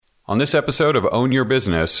On this episode of Own Your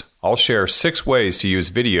Business, I'll share 6 ways to use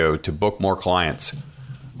video to book more clients.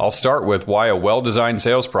 I'll start with why a well-designed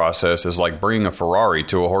sales process is like bringing a Ferrari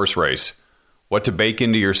to a horse race, what to bake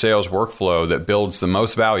into your sales workflow that builds the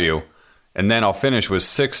most value, and then I'll finish with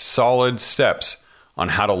 6 solid steps on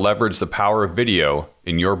how to leverage the power of video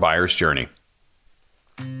in your buyer's journey.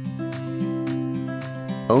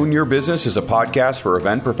 Own Your Business is a podcast for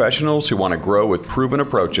event professionals who want to grow with proven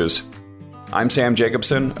approaches. I'm Sam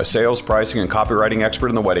Jacobson, a sales, pricing, and copywriting expert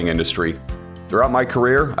in the wedding industry. Throughout my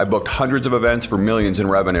career, I booked hundreds of events for millions in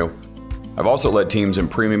revenue. I've also led teams in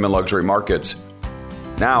premium and luxury markets.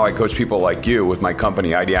 Now I coach people like you with my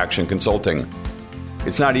company, ID Action Consulting.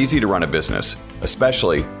 It's not easy to run a business,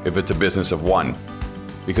 especially if it's a business of one,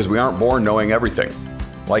 because we aren't born knowing everything.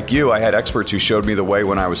 Like you, I had experts who showed me the way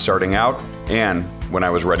when I was starting out and when I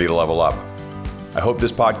was ready to level up. I hope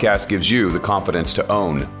this podcast gives you the confidence to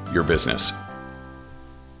own your business.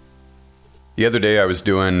 The other day, I was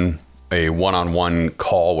doing a one-on-one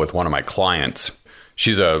call with one of my clients.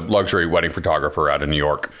 She's a luxury wedding photographer out of New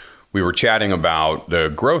York. We were chatting about the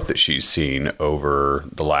growth that she's seen over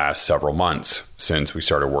the last several months since we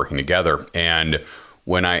started working together. And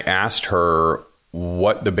when I asked her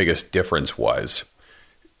what the biggest difference was,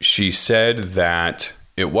 she said that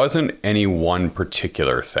it wasn't any one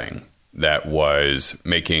particular thing that was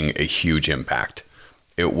making a huge impact.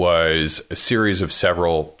 It was a series of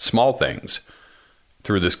several small things.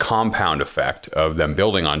 Through this compound effect of them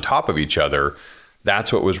building on top of each other,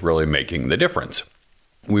 that's what was really making the difference.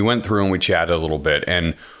 We went through and we chatted a little bit.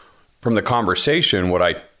 And from the conversation, what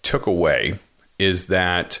I took away is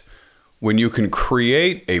that when you can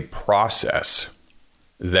create a process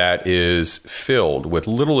that is filled with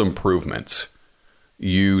little improvements,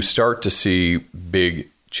 you start to see big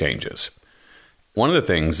changes. One of the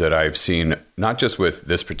things that I've seen, not just with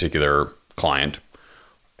this particular client,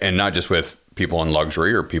 and not just with people in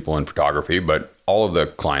luxury or people in photography, but all of the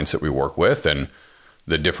clients that we work with and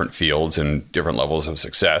the different fields and different levels of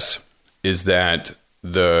success, is that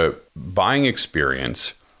the buying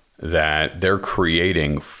experience that they're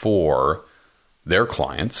creating for their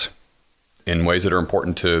clients in ways that are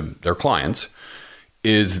important to their clients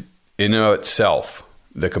is in and of itself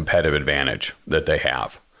the competitive advantage that they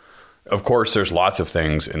have. Of course, there's lots of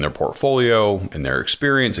things in their portfolio, in their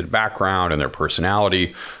experience and background and their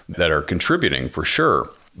personality that are contributing for sure.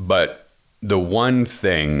 But the one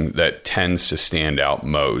thing that tends to stand out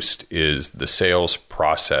most is the sales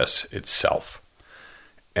process itself.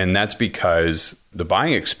 And that's because the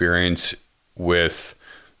buying experience with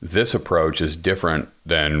this approach is different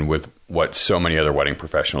than with what so many other wedding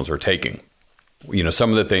professionals are taking. You know, some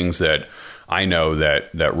of the things that I know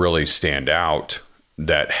that really stand out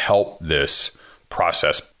that help this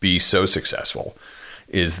process be so successful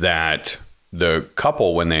is that the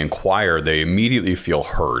couple, when they inquire, they immediately feel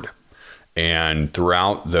heard. And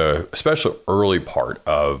throughout the especially early part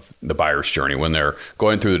of the buyer's journey, when they're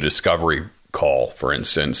going through the discovery call, for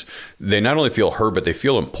instance, they not only feel heard, but they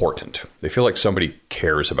feel important. They feel like somebody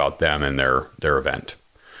cares about them and their event.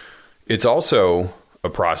 It's also a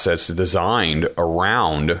process designed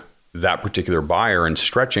around that particular buyer and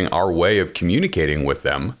stretching our way of communicating with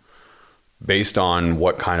them based on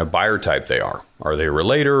what kind of buyer type they are. Are they a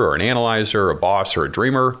relator or an analyzer, a boss or a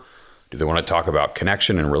dreamer? Do they want to talk about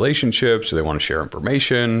connection and relationships? Do they want to share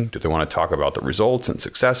information? Do they want to talk about the results and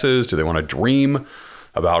successes? Do they want to dream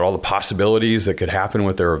about all the possibilities that could happen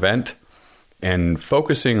with their event? And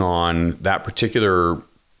focusing on that particular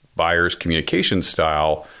buyer's communication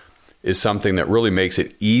style is something that really makes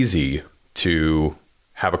it easy to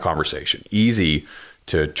have a conversation, easy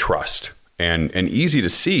to trust, and easy to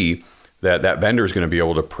see that that vendor is going to be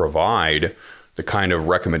able to provide the kind of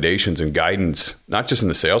recommendations and guidance, not just in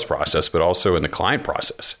the sales process, but also in the client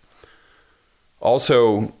process.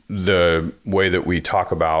 Also, the way that we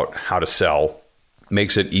talk about how to sell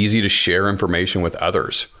makes it easy to share information with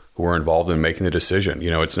others who are involved in making the decision.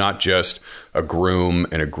 You know, it's not just a groom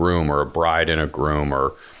and a groom, or a bride and a groom,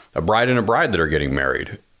 or a bride and a bride that are getting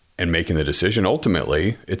married and making the decision.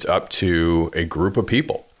 Ultimately, it's up to a group of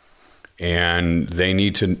people, and they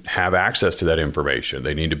need to have access to that information.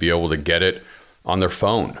 They need to be able to get it on their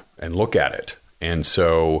phone and look at it. And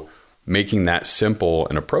so making that simple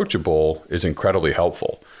and approachable is incredibly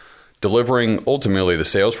helpful. Delivering ultimately the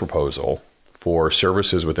sales proposal for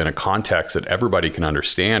services within a context that everybody can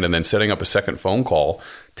understand, and then setting up a second phone call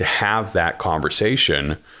to have that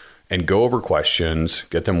conversation and go over questions,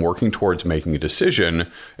 get them working towards making a decision,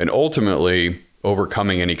 and ultimately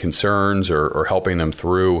overcoming any concerns or helping them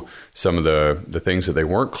through some of the things that they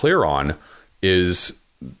weren't clear on is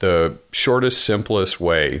the shortest, simplest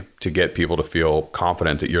way to get people to feel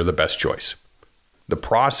confident that you're the best choice. The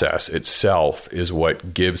process itself is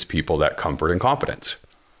what gives people that comfort and confidence.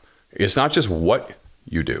 It's not just what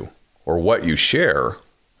you do or what you share,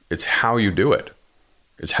 it's how you do it.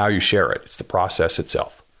 It's how you share it. It's the process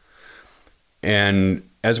itself. And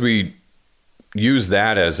as we use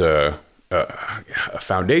that as a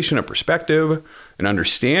foundation, a perspective, an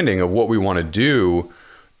understanding of what we want to do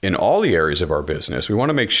in all the areas of our business, we want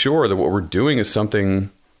to make sure that what we're doing is something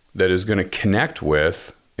that is going to connect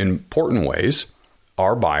with, in important ways,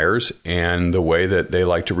 our buyers and the way that they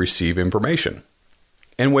like to receive information,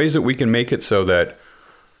 and ways that we can make it so that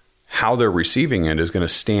how they're receiving it is going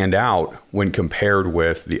to stand out when compared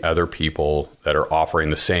with the other people that are offering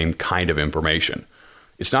the same kind of information.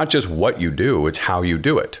 It's not just what you do, it's how you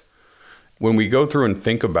do it. When we go through and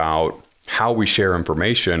think about how we share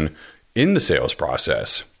information in the sales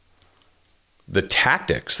process, the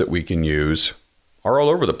tactics that we can use are all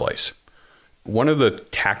over the place. One of the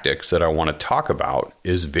tactics that I want to talk about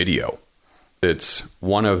is video. It's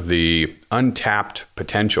one of the untapped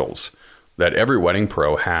potentials that every wedding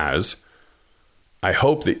pro has. I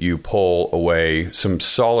hope that you pull away some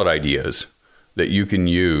solid ideas that you can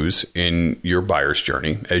use in your buyer's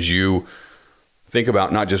journey as you think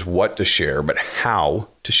about not just what to share, but how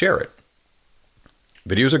to share it.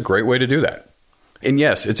 Video is a great way to do that. And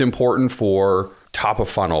yes, it's important for top of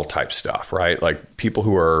funnel type stuff, right? Like people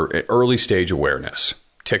who are at early stage awareness,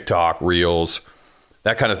 TikTok, Reels,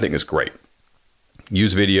 that kind of thing is great.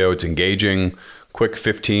 Use video, it's engaging, quick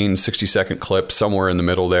 15, 60-second clips somewhere in the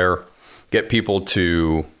middle there. Get people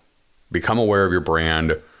to become aware of your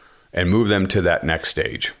brand and move them to that next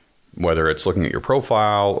stage, whether it's looking at your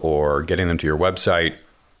profile or getting them to your website.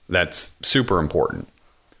 That's super important.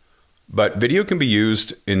 But video can be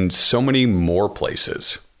used in so many more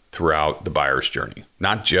places throughout the buyer's journey,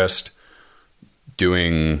 not just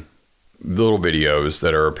doing little videos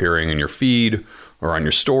that are appearing in your feed or on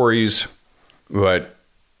your stories, but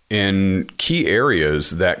in key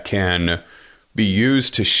areas that can be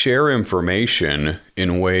used to share information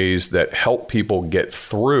in ways that help people get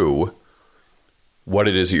through what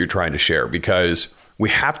it is that you're trying to share, because we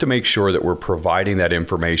have to make sure that we're providing that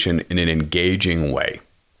information in an engaging way.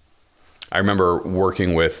 I remember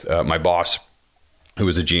working with my boss, who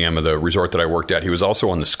was a GM of the resort that I worked at. He was also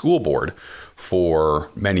on the school board for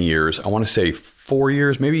many years. I want to say 4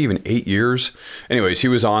 years, maybe even 8 years. Anyways, he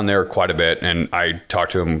was on there quite a bit, and I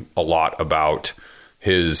talked to him a lot about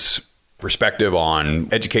his perspective on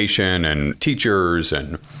education and teachers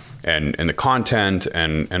and the content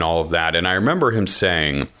and all of that. And I remember him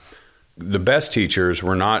saying the best teachers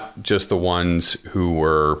were not just the ones who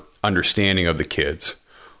were understanding of the kids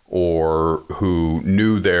or who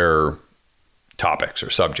knew their topics or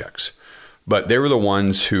subjects, but they were the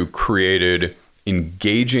ones who created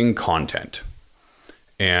engaging content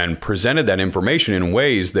and presented that information in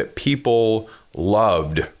ways that people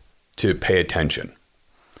loved to pay attention.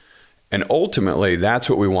 And ultimately, that's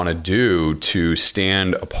what we want to do to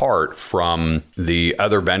stand apart from the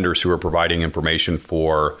other vendors who are providing information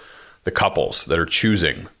for the couples that are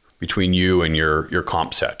choosing between you and your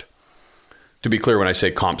comp set. To be clear, when I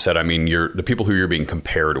say comp set, I mean the people who you're being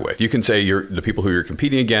compared with. You can say the people who you're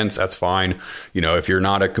competing against. That's fine. You know, if you're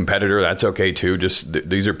not a competitor, that's okay too. Just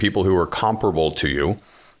these are people who are comparable to you.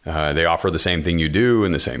 They offer the same thing you do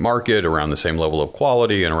in the same market, around the same level of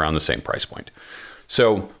quality, and around the same price point.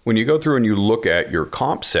 So when you go through and you look at your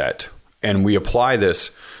comp set, and we apply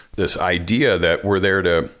this idea that we're there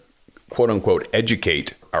to quote unquote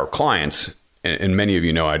educate our clients. And many of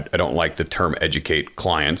you know I don't like the term educate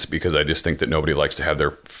clients, because I just think that nobody likes to have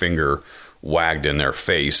their finger wagged in their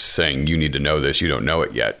face saying, you need to know this, you don't know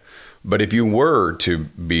it yet. But if you were to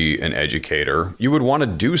be an educator, you would want to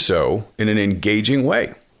do so in an engaging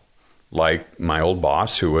way. Like my old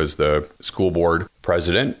boss, who was the school board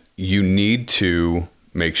president, you need to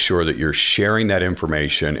make sure that you're sharing that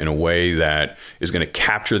information in a way that is going to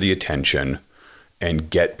capture the attention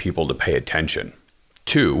and get people to pay attention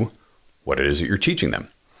to what it is that you're teaching them.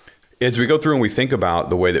 As we go through and we think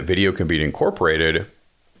about the way that video can be incorporated,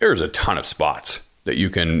 there's a ton of spots that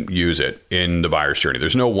you can use it in the buyer's journey.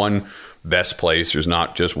 There's no one best place. There's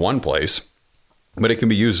not just one place, but it can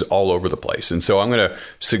be used all over the place. And so I'm going to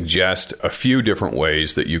suggest a few different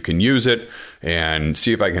ways that you can use it and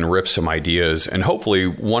see if I can riff some ideas. And hopefully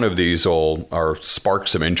one of these will spark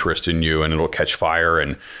some interest in you, and it'll catch fire,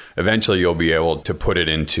 and eventually you'll be able to put it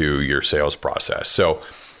into your sales process. So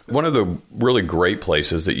one of the really great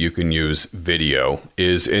places that you can use video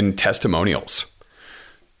is in testimonials.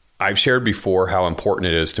 I've shared before how important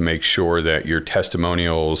it is to make sure that your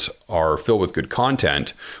testimonials are filled with good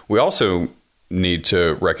content. We also need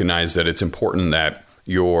to recognize that it's important that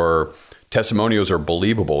your testimonials are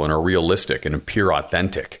believable and are realistic and appear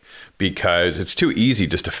authentic, because it's too easy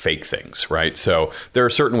just to fake things, right? So there are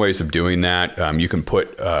certain ways of doing that. You can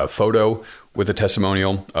put a photo with a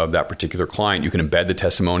testimonial of that particular client. You can embed the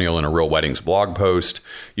testimonial in a Real Weddings blog post.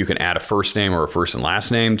 You can add a first name or a first and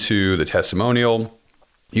last name to the testimonial.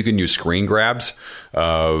 You can use screen grabs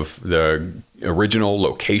of the original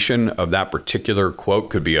location of that particular quote.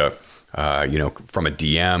 Could be from a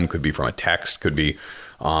DM, could be from a text, could be in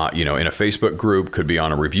a Facebook group, could be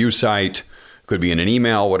on a review site, could be in an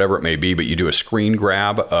email, whatever it may be, but you do a screen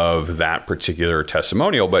grab of that particular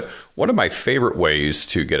testimonial. But one of my favorite ways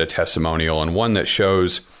to get a testimonial, and one that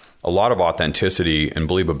shows a lot of authenticity and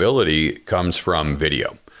believability, comes from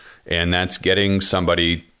video. And that's getting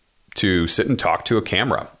somebody to sit and talk to a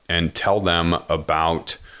camera and tell them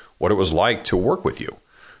about what it was like to work with you.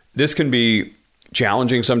 This can be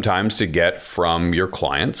challenging sometimes to get from your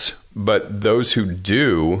clients, but those who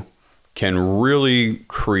do can really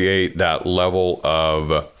create that level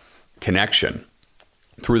of connection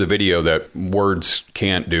through the video that words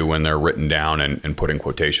can't do when they're written down and put in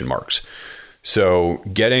quotation marks. So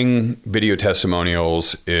getting video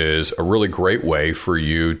testimonials is a really great way for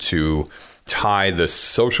you to tie the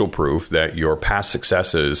social proof that your past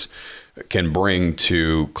successes can bring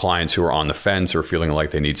to clients who are on the fence or feeling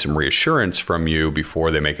like they need some reassurance from you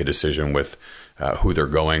before they make a decision with who they're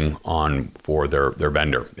going on for their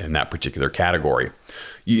vendor in that particular category.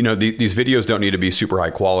 These videos don't need to be super high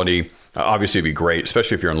quality. Obviously, it'd be great,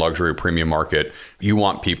 especially if you're in luxury or premium market. You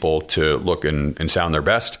want people to look and sound their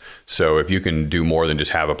best. So if you can do more than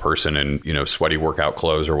just have a person in sweaty workout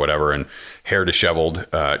clothes or whatever and hair disheveled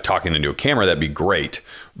talking into a camera, that'd be great.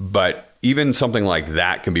 But even something like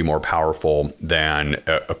that can be more powerful than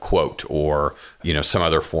a quote or some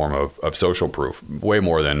other form of social proof, way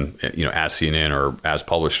more than as seen in or as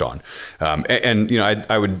published on.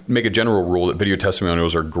 I would make a general rule that video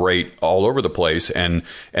testimonials are great all over the place, and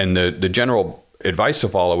the general advice to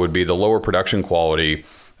follow would be the lower production quality,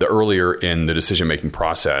 the earlier in the decision-making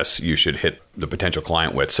process you should hit the potential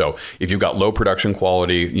client with. So if you've got low production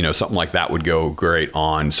quality, something like that would go great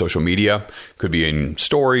on social media. Could be in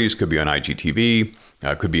stories, could be on IGTV,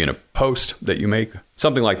 could be in a post that you make.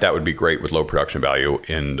 Something like that would be great with low production value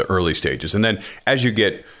in the early stages. And then as you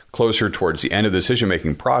get closer towards the end of the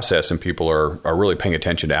decision-making process and people are really paying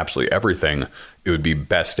attention to absolutely everything, it would be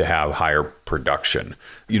best to have higher production.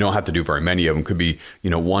 You don't have to do very many of them. Could be,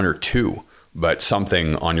 one or two. But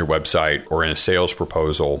something on your website or in a sales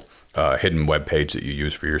proposal, hidden web page that you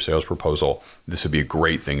use for your sales proposal, this would be a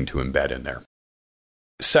great thing to embed in there.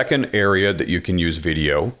 Second area that you can use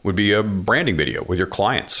video would be a branding video with your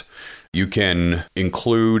clients. You can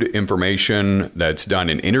include information that's done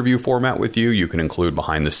in interview format with you. You can include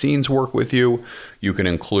behind the scenes work with you. You can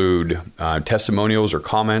include testimonials or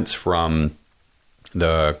comments from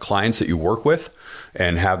the clients that you work with,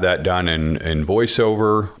 and have that done in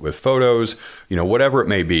voiceover with photos, whatever it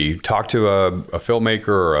may be. Talk to a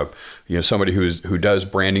filmmaker or somebody who does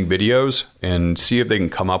branding videos and see if they can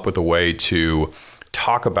come up with a way to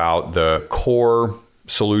talk about the core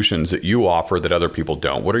solutions that you offer that other people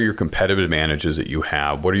don't. What are your competitive advantages that you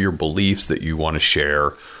have? What are your beliefs that you want to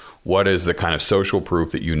share? What is the kind of social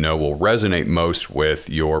proof that will resonate most with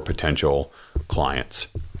your potential clients?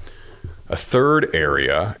 A third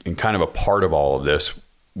area, and kind of a part of all of this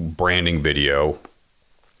branding video,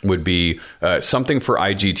 would be something for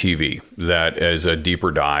IGTV that is a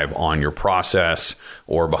deeper dive on your process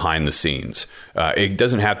or behind the scenes. It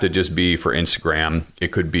doesn't have to just be for Instagram.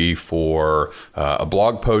 It could be for a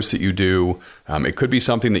blog post that you do. It could be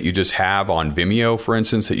something that you just have on Vimeo, for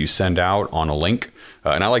instance, that you send out on a link.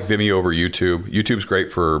 And I like Vimeo over YouTube. YouTube's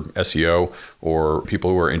great for SEO or people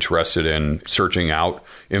who are interested in searching out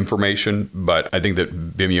information. But I think that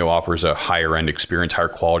Vimeo offers a higher end experience, higher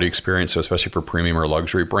quality experience. So especially for premium or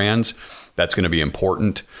luxury brands, that's going to be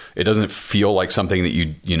important. It doesn't feel like something that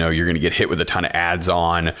you're going to get hit with a ton of ads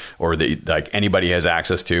on, or that like anybody has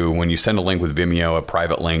access to. When you send a link with Vimeo, a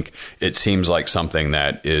private link, it seems like something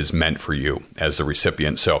that is meant for you as the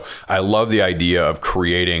recipient. So I love the idea of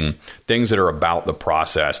creating things that are about the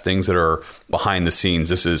process, things that are behind the scenes.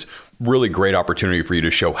 This is really great opportunity for you to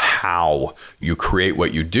show how you create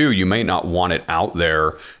what you do. You may not want it out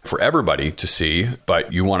there for everybody to see,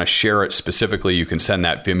 but you want to share it specifically. You can send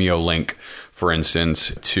that Vimeo link, for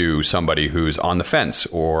instance, to somebody who's on the fence,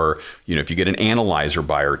 or if you get an analyzer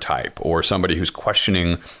buyer type, or somebody who's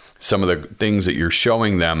questioning some of the things that you're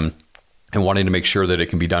showing them and wanting to make sure that it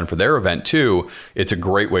can be done for their event too, it's a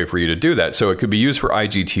great way for you to do that. So it could be used for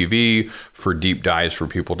IGTV, for deep dives for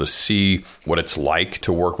people to see what it's like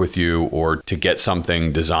to work with you or to get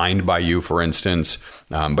something designed by you, for instance.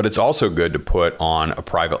 But it's also good to put on a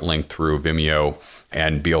private link through Vimeo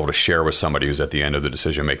and be able to share with somebody who's at the end of the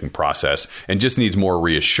decision-making process and just needs more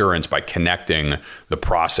reassurance by connecting the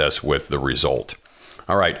process with the result.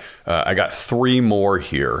 All right, I got 3 more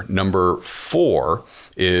here. Number 4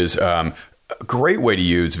 is a great way to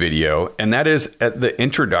use video, and that is at the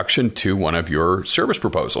introduction to one of your service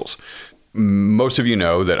proposals. Most of you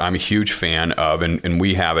know that I'm a huge fan of, and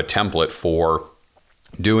we have a template for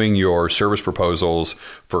doing your service proposals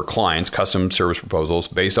for clients, custom service proposals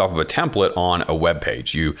based off of a template on a web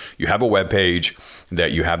page. You have a web page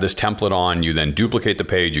that you have this template on, you then duplicate the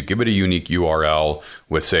page, you give it a unique URL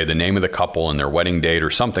with, say, the name of the couple and their wedding date or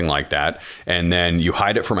something like that, and then you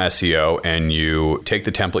hide it from SEO and you take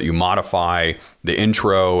the template, you modify the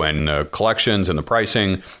intro and the collections and the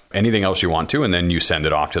pricing, anything else you want to, and then you send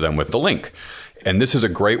it off to them with the link. And this is a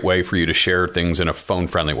great way for you to share things in a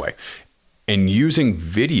phone-friendly way. And using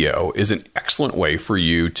video is an excellent way for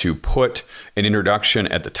you to put an introduction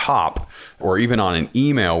at the top or even on an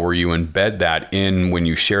email where you embed that in when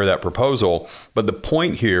you share that proposal. But the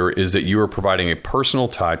point here is that you are providing a personal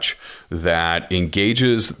touch that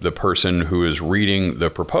engages the person who is reading the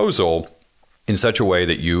proposal in such a way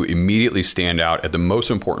that you immediately stand out at the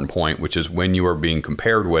most important point, which is when you are being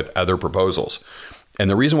compared with other proposals. And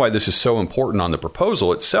the reason why this is so important on the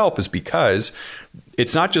proposal itself is because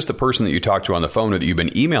it's not just the person that you talk to on the phone or that you've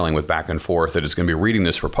been emailing with back and forth that is going to be reading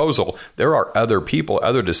this proposal. There are other people,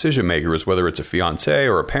 other decision makers, whether it's a fiance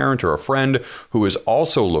or a parent or a friend who is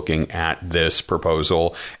also looking at this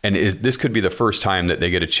proposal. And this could be the first time that they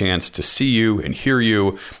get a chance to see you and hear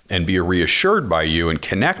you and be reassured by you and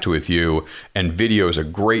connect with you. And video is a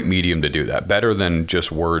great medium to do that, better than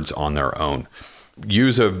just words on their own.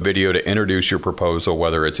 Use a video to introduce your proposal,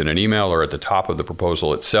 whether it's in an email or at the top of the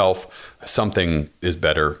proposal itself. Something is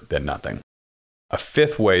better than nothing. A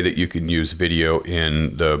 5th way that you can use video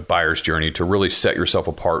in the buyer's journey to really set yourself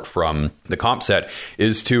apart from the comp set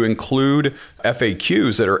is to include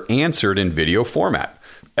FAQs that are answered in video format.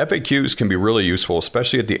 FAQs can be really useful,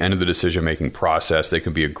 especially at the end of the decision-making process. They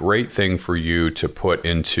can be a great thing for you to put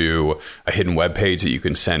into a hidden web page that you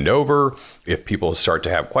can send over if people start to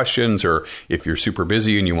have questions, or if you're super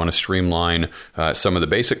busy and you want to streamline some of the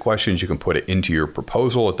basic questions, you can put it into your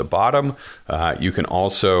proposal at the bottom. You can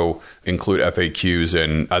also include FAQs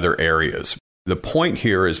in other areas. The point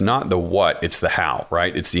here is not the what, it's the how,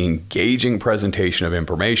 right? It's the engaging presentation of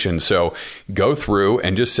information. So go through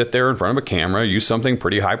and just sit there in front of a camera, use something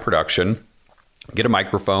pretty high production, get a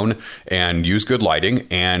microphone and use good lighting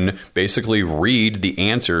and basically read the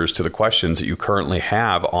answers to the questions that you currently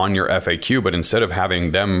have on your FAQ. But instead of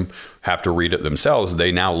having them have to read it themselves,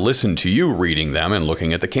 they now listen to you reading them and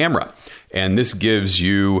looking at the camera. And this gives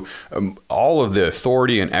you all of the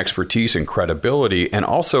authority and expertise and credibility, and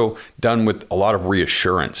also done with a lot of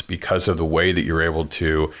reassurance because of the way that you're able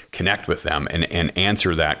to connect with them and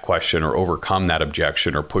answer that question or overcome that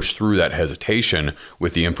objection or push through that hesitation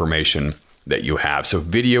with the information that you have. So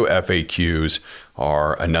video FAQs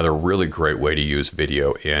are another really great way to use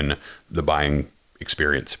video in the buying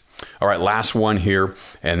experience. All right, last one here,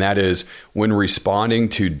 and that is when responding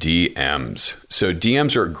to DMs. So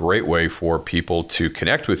DMs are a great way for people to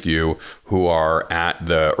connect with you who are at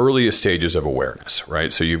the earliest stages of awareness,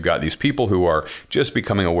 right? So you've got these people who are just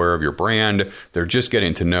becoming aware of your brand. They're just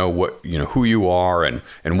getting to know what, who you are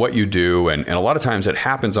and what you do. And a lot of times it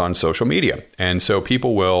happens on social media. And so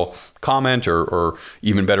people will comment or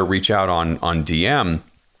even better reach out on DM.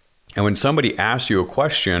 And when somebody asks you a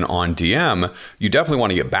question on DM, you definitely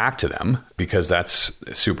want to get back to them because that's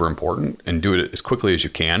super important, and do it as quickly as you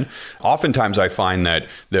can. Oftentimes I find that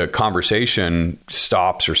the conversation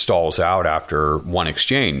stops or stalls out after one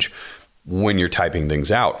exchange when you're typing things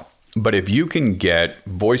out. But if you can get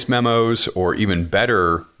voice memos or even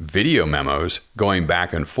better video memos going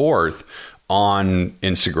back and forth on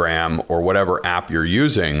Instagram or whatever app you're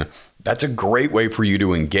using, that's a great way for you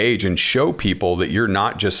to engage and show people that you're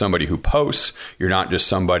not just somebody who posts, you're not just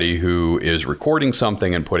somebody who is recording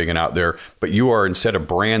something and putting it out there, but you are instead a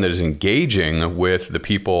brand that is engaging with the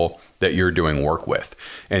people that you're doing work with.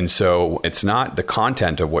 And so it's not the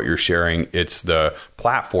content of what you're sharing, it's the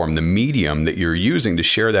platform, the medium that you're using to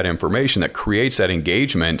share that information that creates that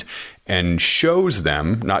engagement and shows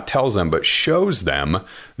them, not tells them, but shows them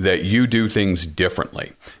that you do things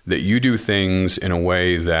differently, that you do things in a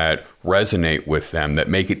way that resonate with them, that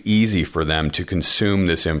make it easy for them to consume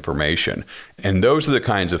this information. And those are the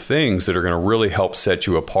kinds of things that are going to really help set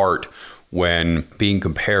you apart when being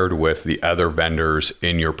compared with the other vendors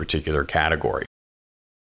in your particular category.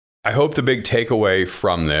 I hope the big takeaway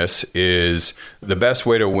from this is the best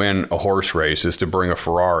way to win a horse race is to bring a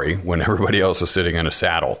Ferrari when everybody else is sitting in a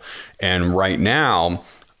saddle. And right now,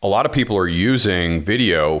 a lot of people are using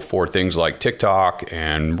video for things like TikTok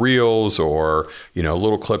and Reels or,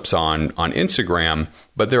 little clips on Instagram,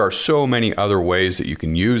 but there are so many other ways that you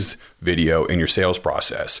can use video in your sales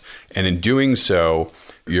process. And in doing so,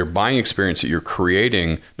 your buying experience that you're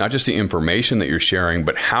creating, not just the information that you're sharing,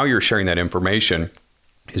 but how you're sharing that information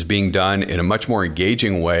is being done in a much more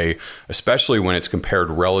engaging way, especially when it's compared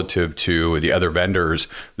relative to the other vendors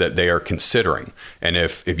that they are considering. And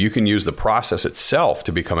if you can use the process itself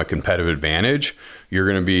to become a competitive advantage, you're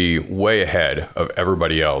going to be way ahead of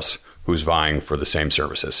everybody else who's vying for the same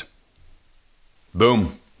services.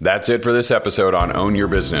 Boom. That's it for this episode on Own Your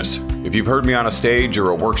Business. If you've heard me on a stage or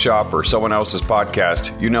a workshop or someone else's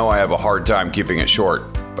podcast, you know I have a hard time keeping it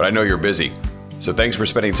short, but I know you're busy. So thanks for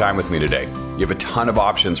spending time with me today. You have a ton of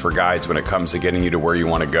options for guides when it comes to getting you to where you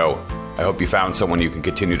want to go. I hope you found someone you can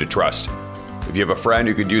continue to trust. If you have a friend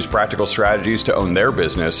who could use practical strategies to own their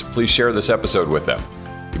business, please share this episode with them.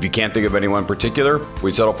 If you can't think of anyone in particular,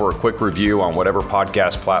 we'd settle for a quick review on whatever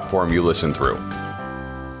podcast platform you listen through.